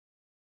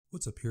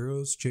What's up,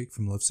 heroes? Jake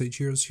from Left Sage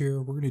Heroes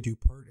here. We're going to do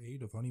part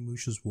 8 of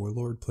Onimusha's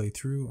Warlord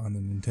playthrough on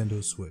the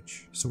Nintendo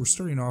Switch. So we're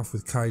starting off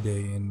with Carbide,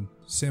 and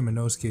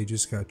Samanosuke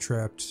just got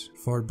trapped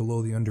far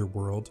below the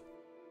underworld.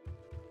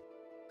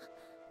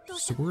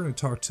 So we're going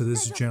to talk to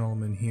this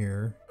gentleman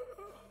here,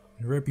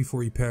 and right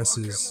before he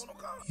passes,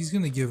 he's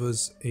going to give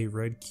us a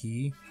red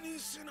key.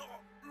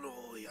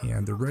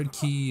 And the red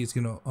key is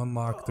going to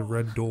unlock the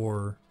red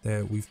door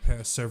that we've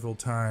passed several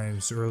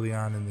times early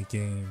on in the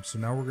game. So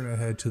now we're going to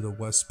head to the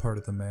west part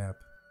of the map.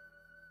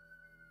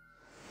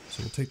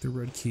 So we'll take the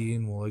red key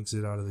and we'll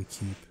exit out of the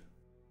keep.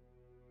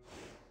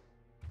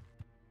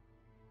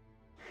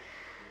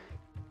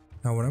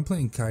 Now when I'm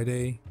playing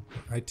Carbide,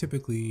 I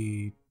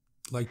typically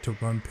like to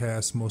run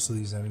past most of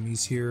these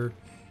enemies here.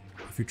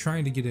 If you're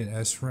trying to get an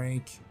S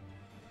rank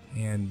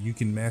and you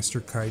can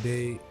master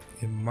Carbide,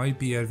 it might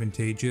be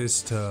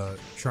advantageous to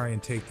try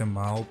and take them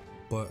out,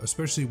 but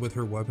especially with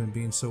her weapon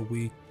being so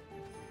weak,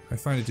 I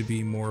find it to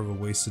be more of a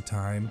waste of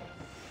time.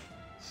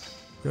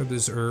 Grab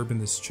this herb in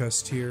this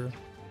chest here.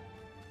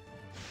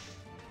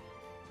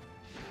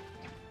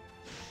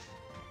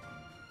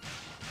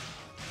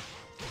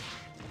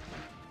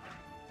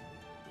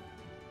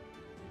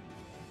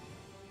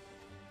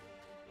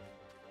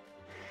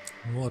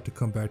 And we'll have to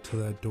come back to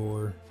that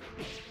door.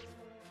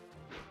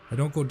 I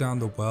don't go down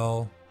the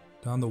well.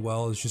 Down the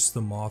well is just the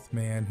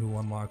Mothman who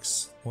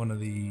unlocks one of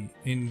the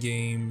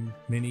in-game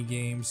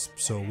mini-games,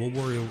 so we'll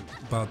worry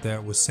about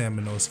that with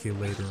Samanosuke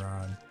later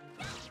on.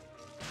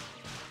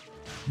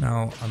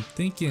 Now, I'm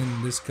thinking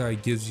this guy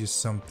gives you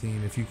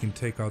something if you can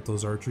take out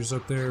those archers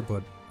up there,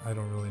 but I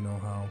don't really know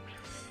how.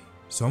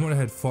 So I'm going to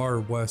head far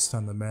west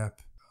on the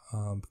map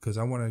because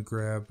I want to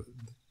grab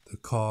the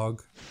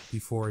cog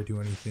before I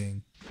do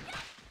anything.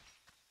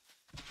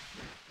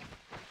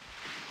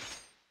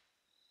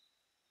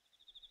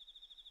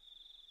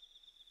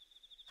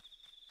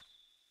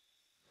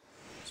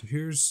 So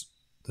here's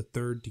the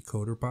third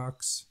decoder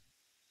box.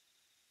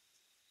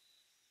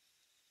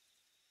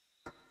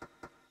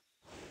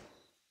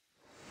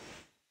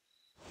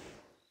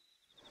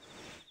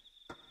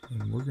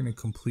 And we're going to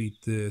complete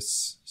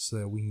this so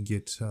that we can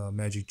get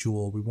Magic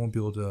Jewel. We won't be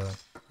able to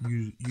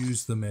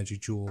use the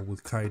Magic Jewel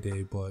with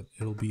Carbide, but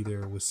it'll be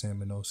there with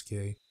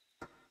Samanosuke.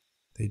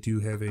 They do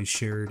have a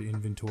shared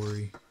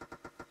inventory.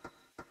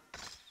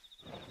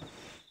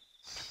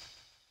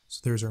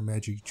 So there's our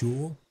Magic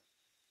Jewel.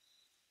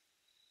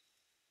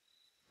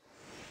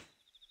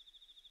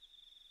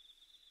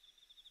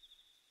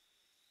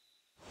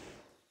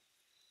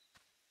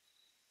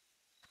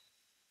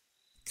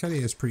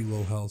 Carbide has pretty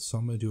low health, so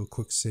I'm going to do a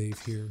quick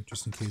save here,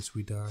 just in case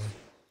we die.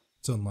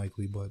 It's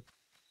unlikely, but...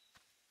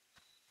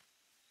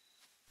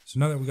 So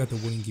now that we got the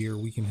wooden gear,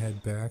 we can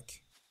head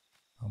back.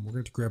 We're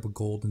going to grab a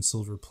gold and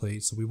silver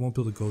plate, so we won't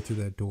be able to go through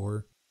that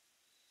door.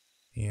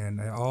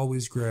 And I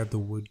always grab the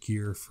wood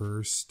gear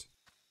first.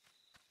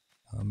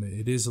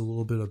 It is a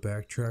little bit of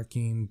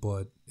backtracking,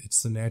 but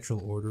it's the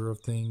natural order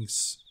of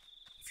things.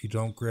 If you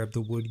don't grab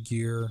the wood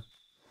gear,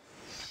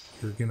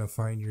 you're going to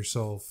find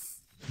yourself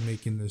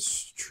making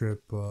this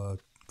trip a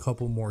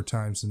couple more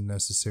times than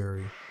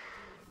necessary.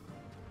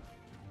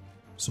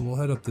 So we'll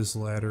head up this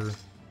ladder.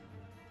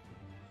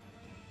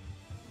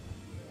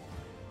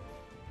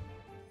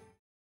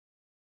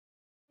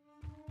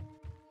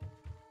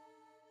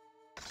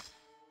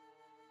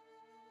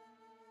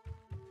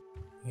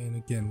 And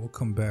again, we'll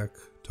come back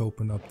to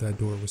open up that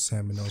door with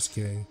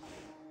Samanosuke.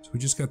 So we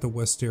just got the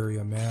west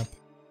area map.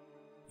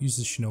 Use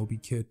the shinobi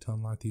kit to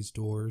unlock these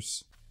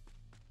doors.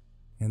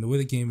 And the way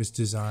the game is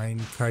designed,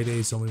 Carbide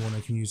is the only one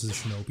that can use the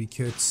shinobi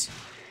kits.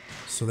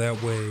 So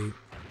that way,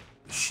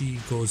 she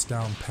goes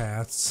down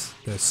paths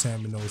that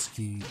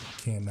Samanosuke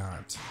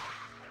cannot.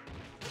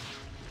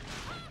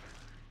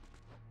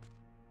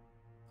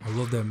 I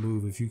love that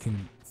move. If you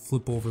can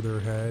flip over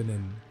their head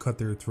and cut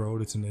their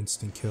throat, it's an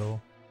instant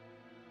kill.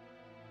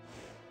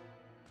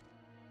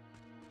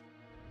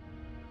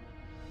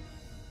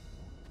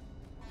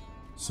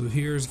 So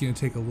here's going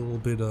to take a little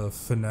bit of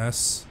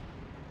finesse.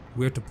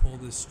 We have to pull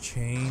this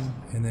chain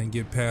and then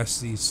get past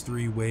these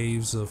 3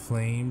 waves of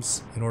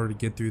flames in order to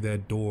get through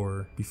that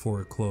door before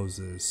it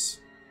closes.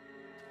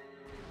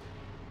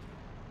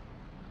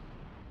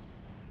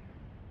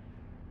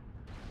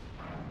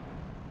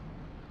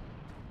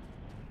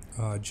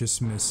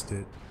 Just missed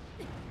it.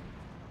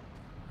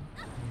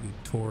 I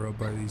get tore up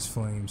by these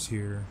flames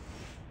here.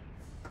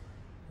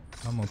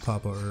 I'm gonna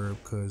pop a herb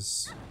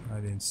because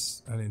I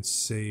didn't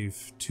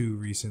save too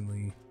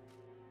recently.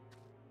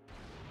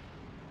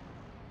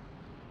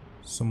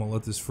 So I'm going to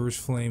let this first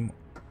flame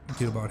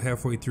get about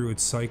halfway through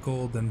its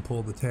cycle, then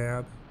pull the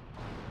tab.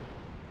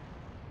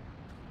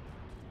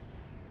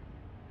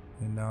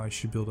 And now I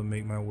should be able to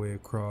make my way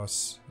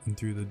across and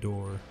through the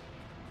door.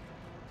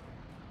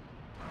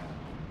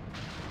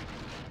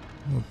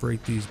 I'm going to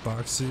break these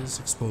boxes,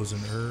 expose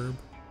an herb.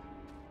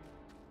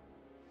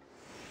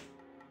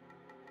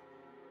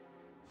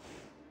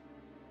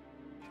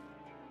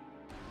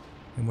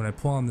 And when I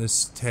pull on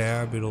this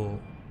tab, it'll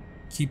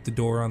keep the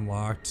door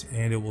unlocked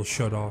and it will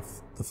shut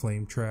off the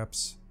flame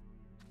traps.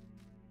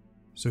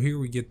 So here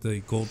we get the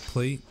gold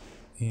plate,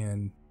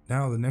 and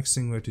now the next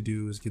thing we have to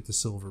do is get the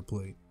silver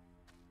plate.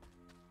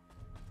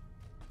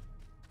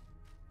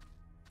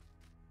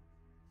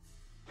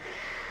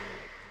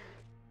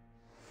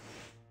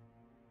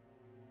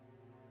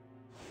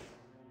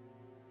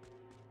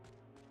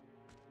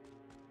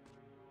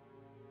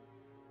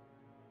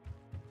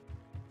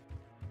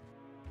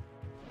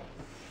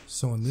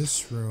 So in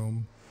this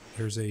room,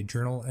 there's a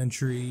journal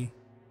entry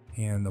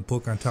and a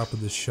book on top of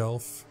the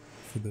shelf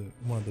for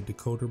one of the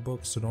decoder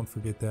books, so don't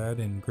forget that.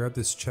 And grab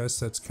this chest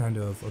that's kind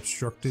of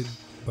obstructed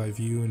by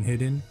view and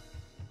hidden.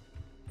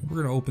 And we're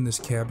going to open this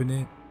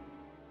cabinet,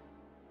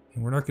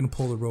 and we're not going to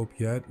pull the rope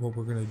yet. What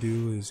we're going to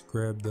do is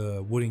grab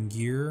the wooden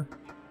gear,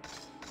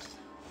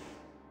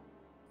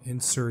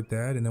 insert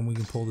that, and then we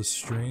can pull the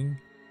string.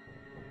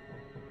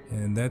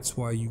 And that's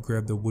why you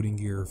grab the wooden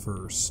gear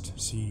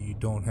first, so you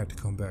don't have to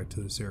come back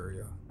to this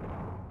area.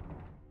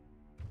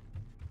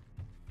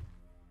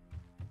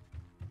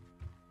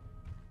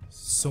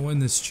 So in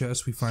this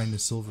chest we find the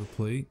silver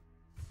plate.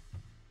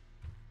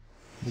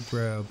 We'll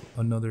grab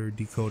another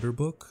decoder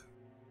book,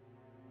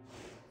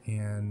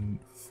 and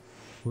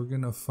we're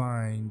gonna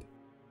find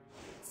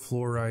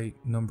Fluorite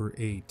number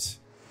 8.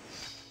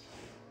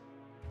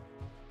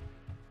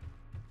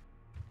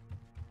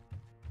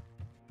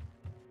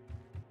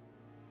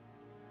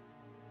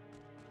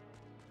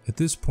 At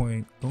this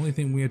point, the only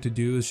thing we have to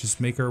do is just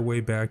make our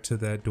way back to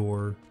that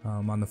door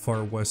on the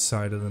far west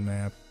side of the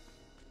map.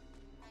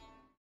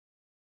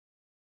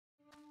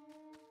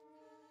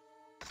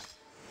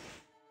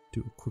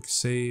 Do a quick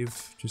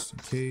save just in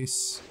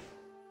case.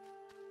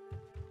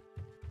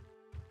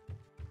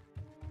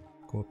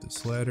 Go up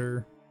this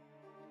ladder.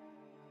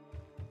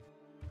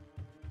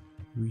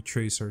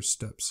 Retrace our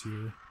steps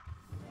here.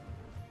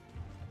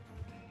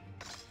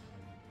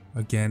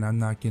 Again, I'm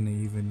not gonna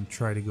even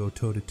try to go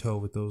toe to toe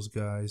with those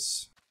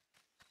guys.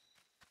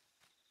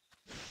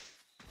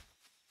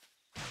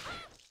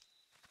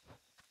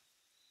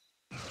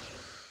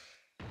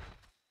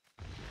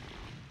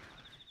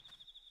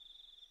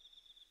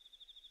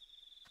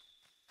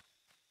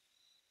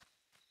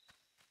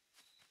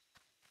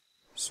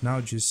 So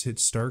now just hit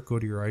start, go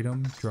to your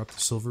item, drop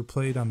the silver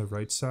plate on the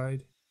right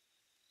side.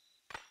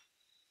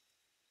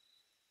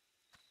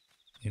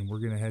 And we're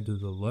gonna head to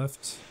the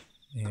left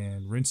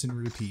and rinse and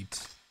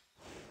repeat.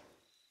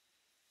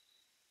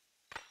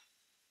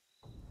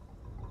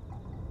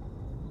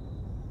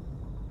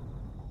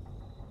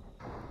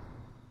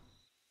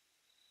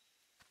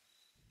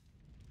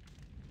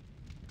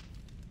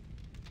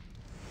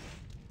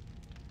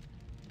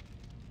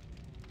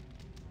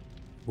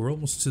 We're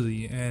almost to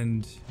the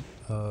end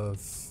of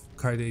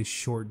Kaide's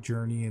short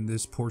journey in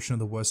this portion of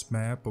the west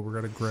map, but we're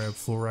gonna grab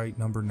Fluorite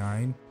number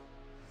 9.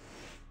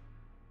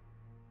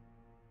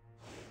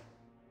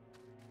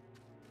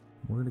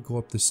 We're gonna go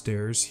up the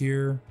stairs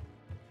here.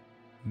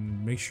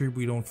 And make sure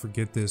we don't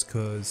forget this,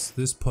 because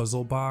this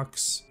puzzle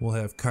box will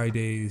have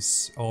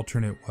Kaide's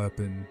alternate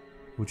weapon,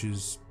 which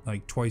is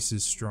like twice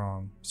as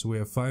strong. So we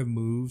have 5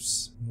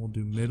 moves. We'll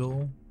do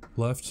middle,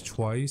 left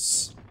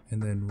twice,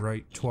 and then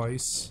right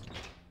twice.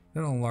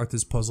 That'll unlock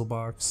this puzzle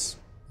box.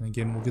 And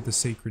again, we'll get the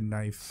sacred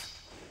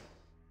knife.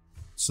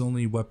 It's the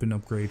only weapon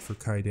upgrade for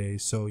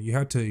Kaide, so you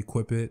have to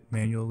equip it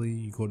manually.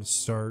 You go to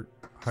start,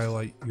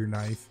 highlight your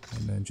knife,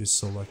 and then just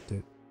select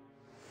it.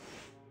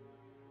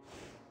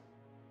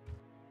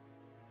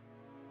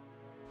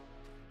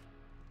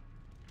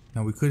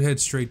 Now we could head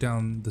straight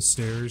down the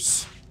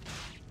stairs,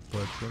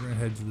 but we're gonna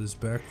head to this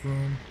back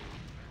room.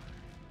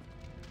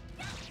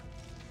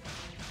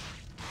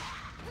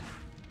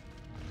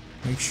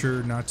 Make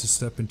sure not to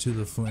step into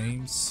the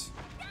flames.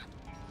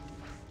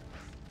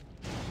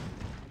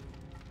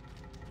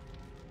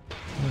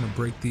 I'm gonna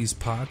break these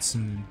pots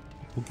and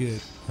we'll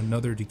get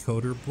another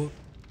decoder book.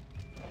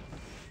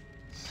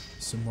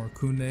 Some more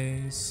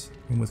kunais.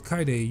 And with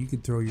Kaide, you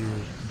could throw your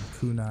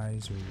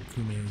kunais or your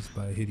kunais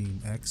by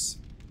hitting X.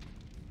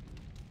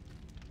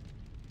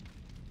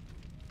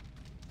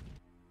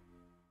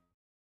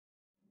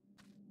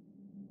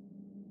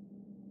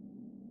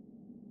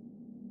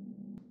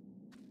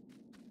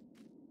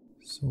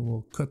 So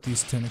we'll cut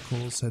these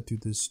tentacles, head through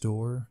this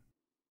door.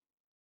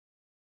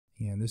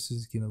 And this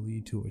is going to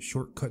lead to a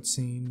short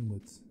cutscene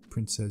with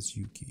Princess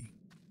Yuki.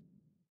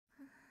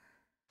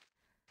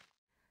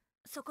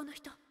 そこの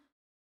人。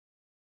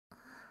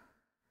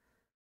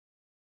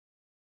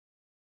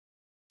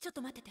ちょっ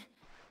と待ってて。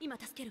今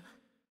助けるわ。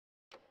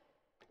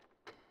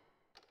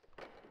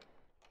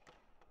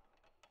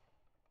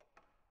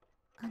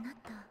あな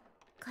た、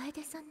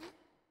楓さんね。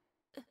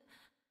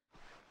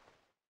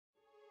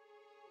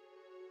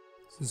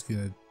 This is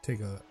going to take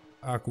a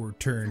awkward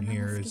turn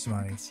here as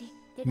my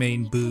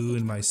main boo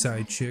and my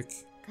side chick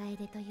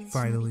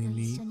finally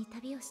meet.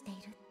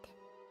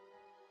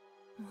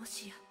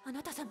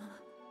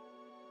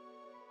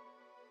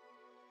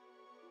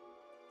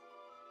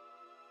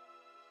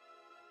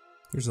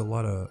 There's a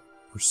lot of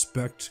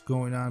respect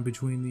going on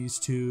between these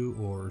two,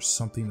 or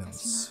something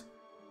else.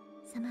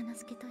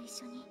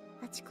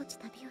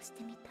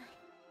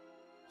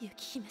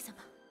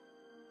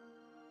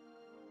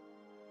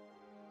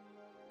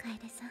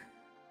 Kaede-san,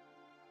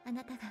 あ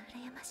なたが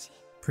羨ましい。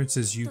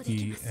 Princess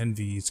Yuki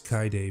envies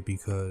Kaede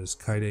because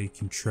Kaede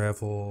can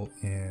travel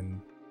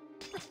and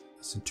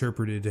it's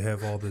interpreted to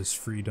have all this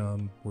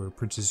freedom, where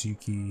Princess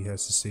Yuki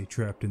has to stay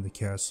trapped in the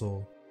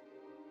castle.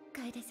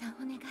 Kaede-san,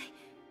 お願い。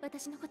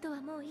私のこと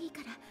はもういい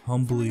から。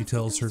 Humbly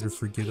tells her to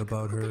forget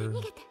about her,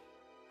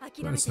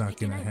 but it's not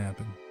gonna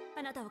happen.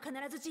 あなたを必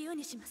ず自由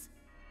にします。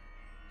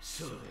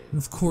 And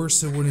of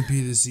course, it wouldn't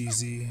be this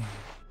easy.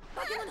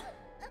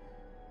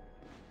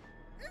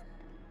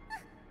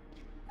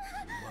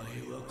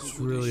 It's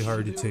really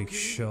hard to take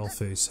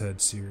Shellface Head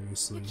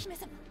seriously.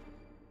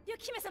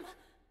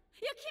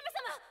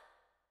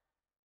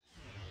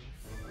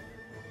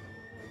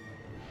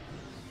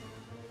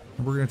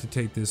 And we're going to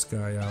take this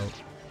guy out.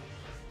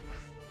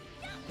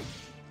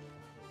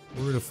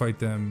 We're going to fight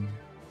them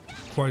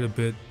quite a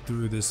bit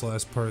through this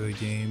last part of the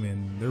game,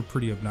 and they're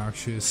pretty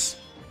obnoxious.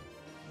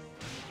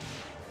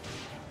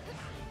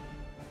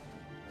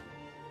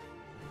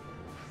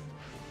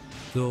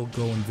 They'll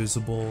go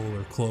invisible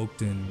or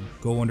cloaked and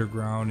go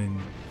underground and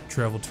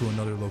travel to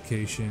another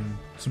location.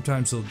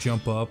 Sometimes they'll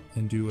jump up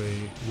and do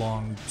a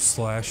long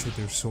slash with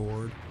their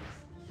sword.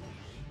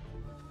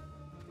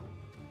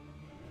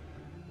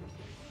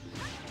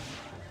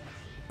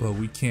 But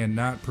we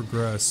cannot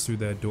progress through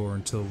that door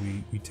until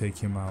we take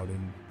him out,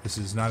 and this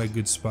is not a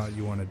good spot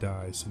you want to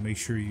die, so make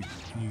sure you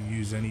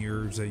use any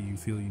herbs that you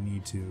feel you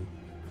need to.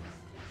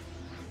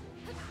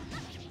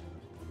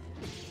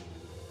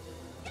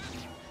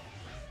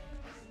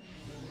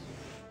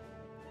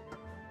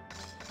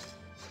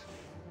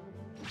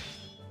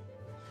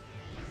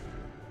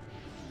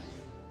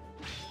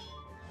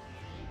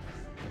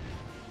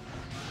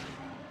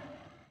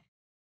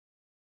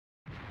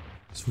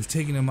 So we've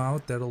taken him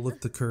out. That'll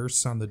lift the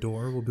curse on the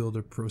door. We'll be able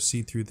to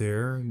proceed through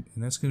there. And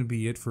that's going to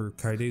be it for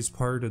Kaide's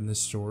part in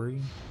this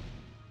story.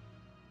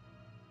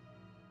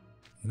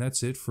 And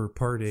that's it for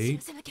part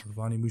 8 of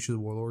Onimusha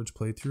Warlords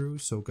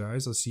playthrough. So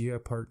guys, I'll see you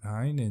at part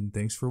 9, and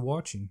thanks for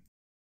watching.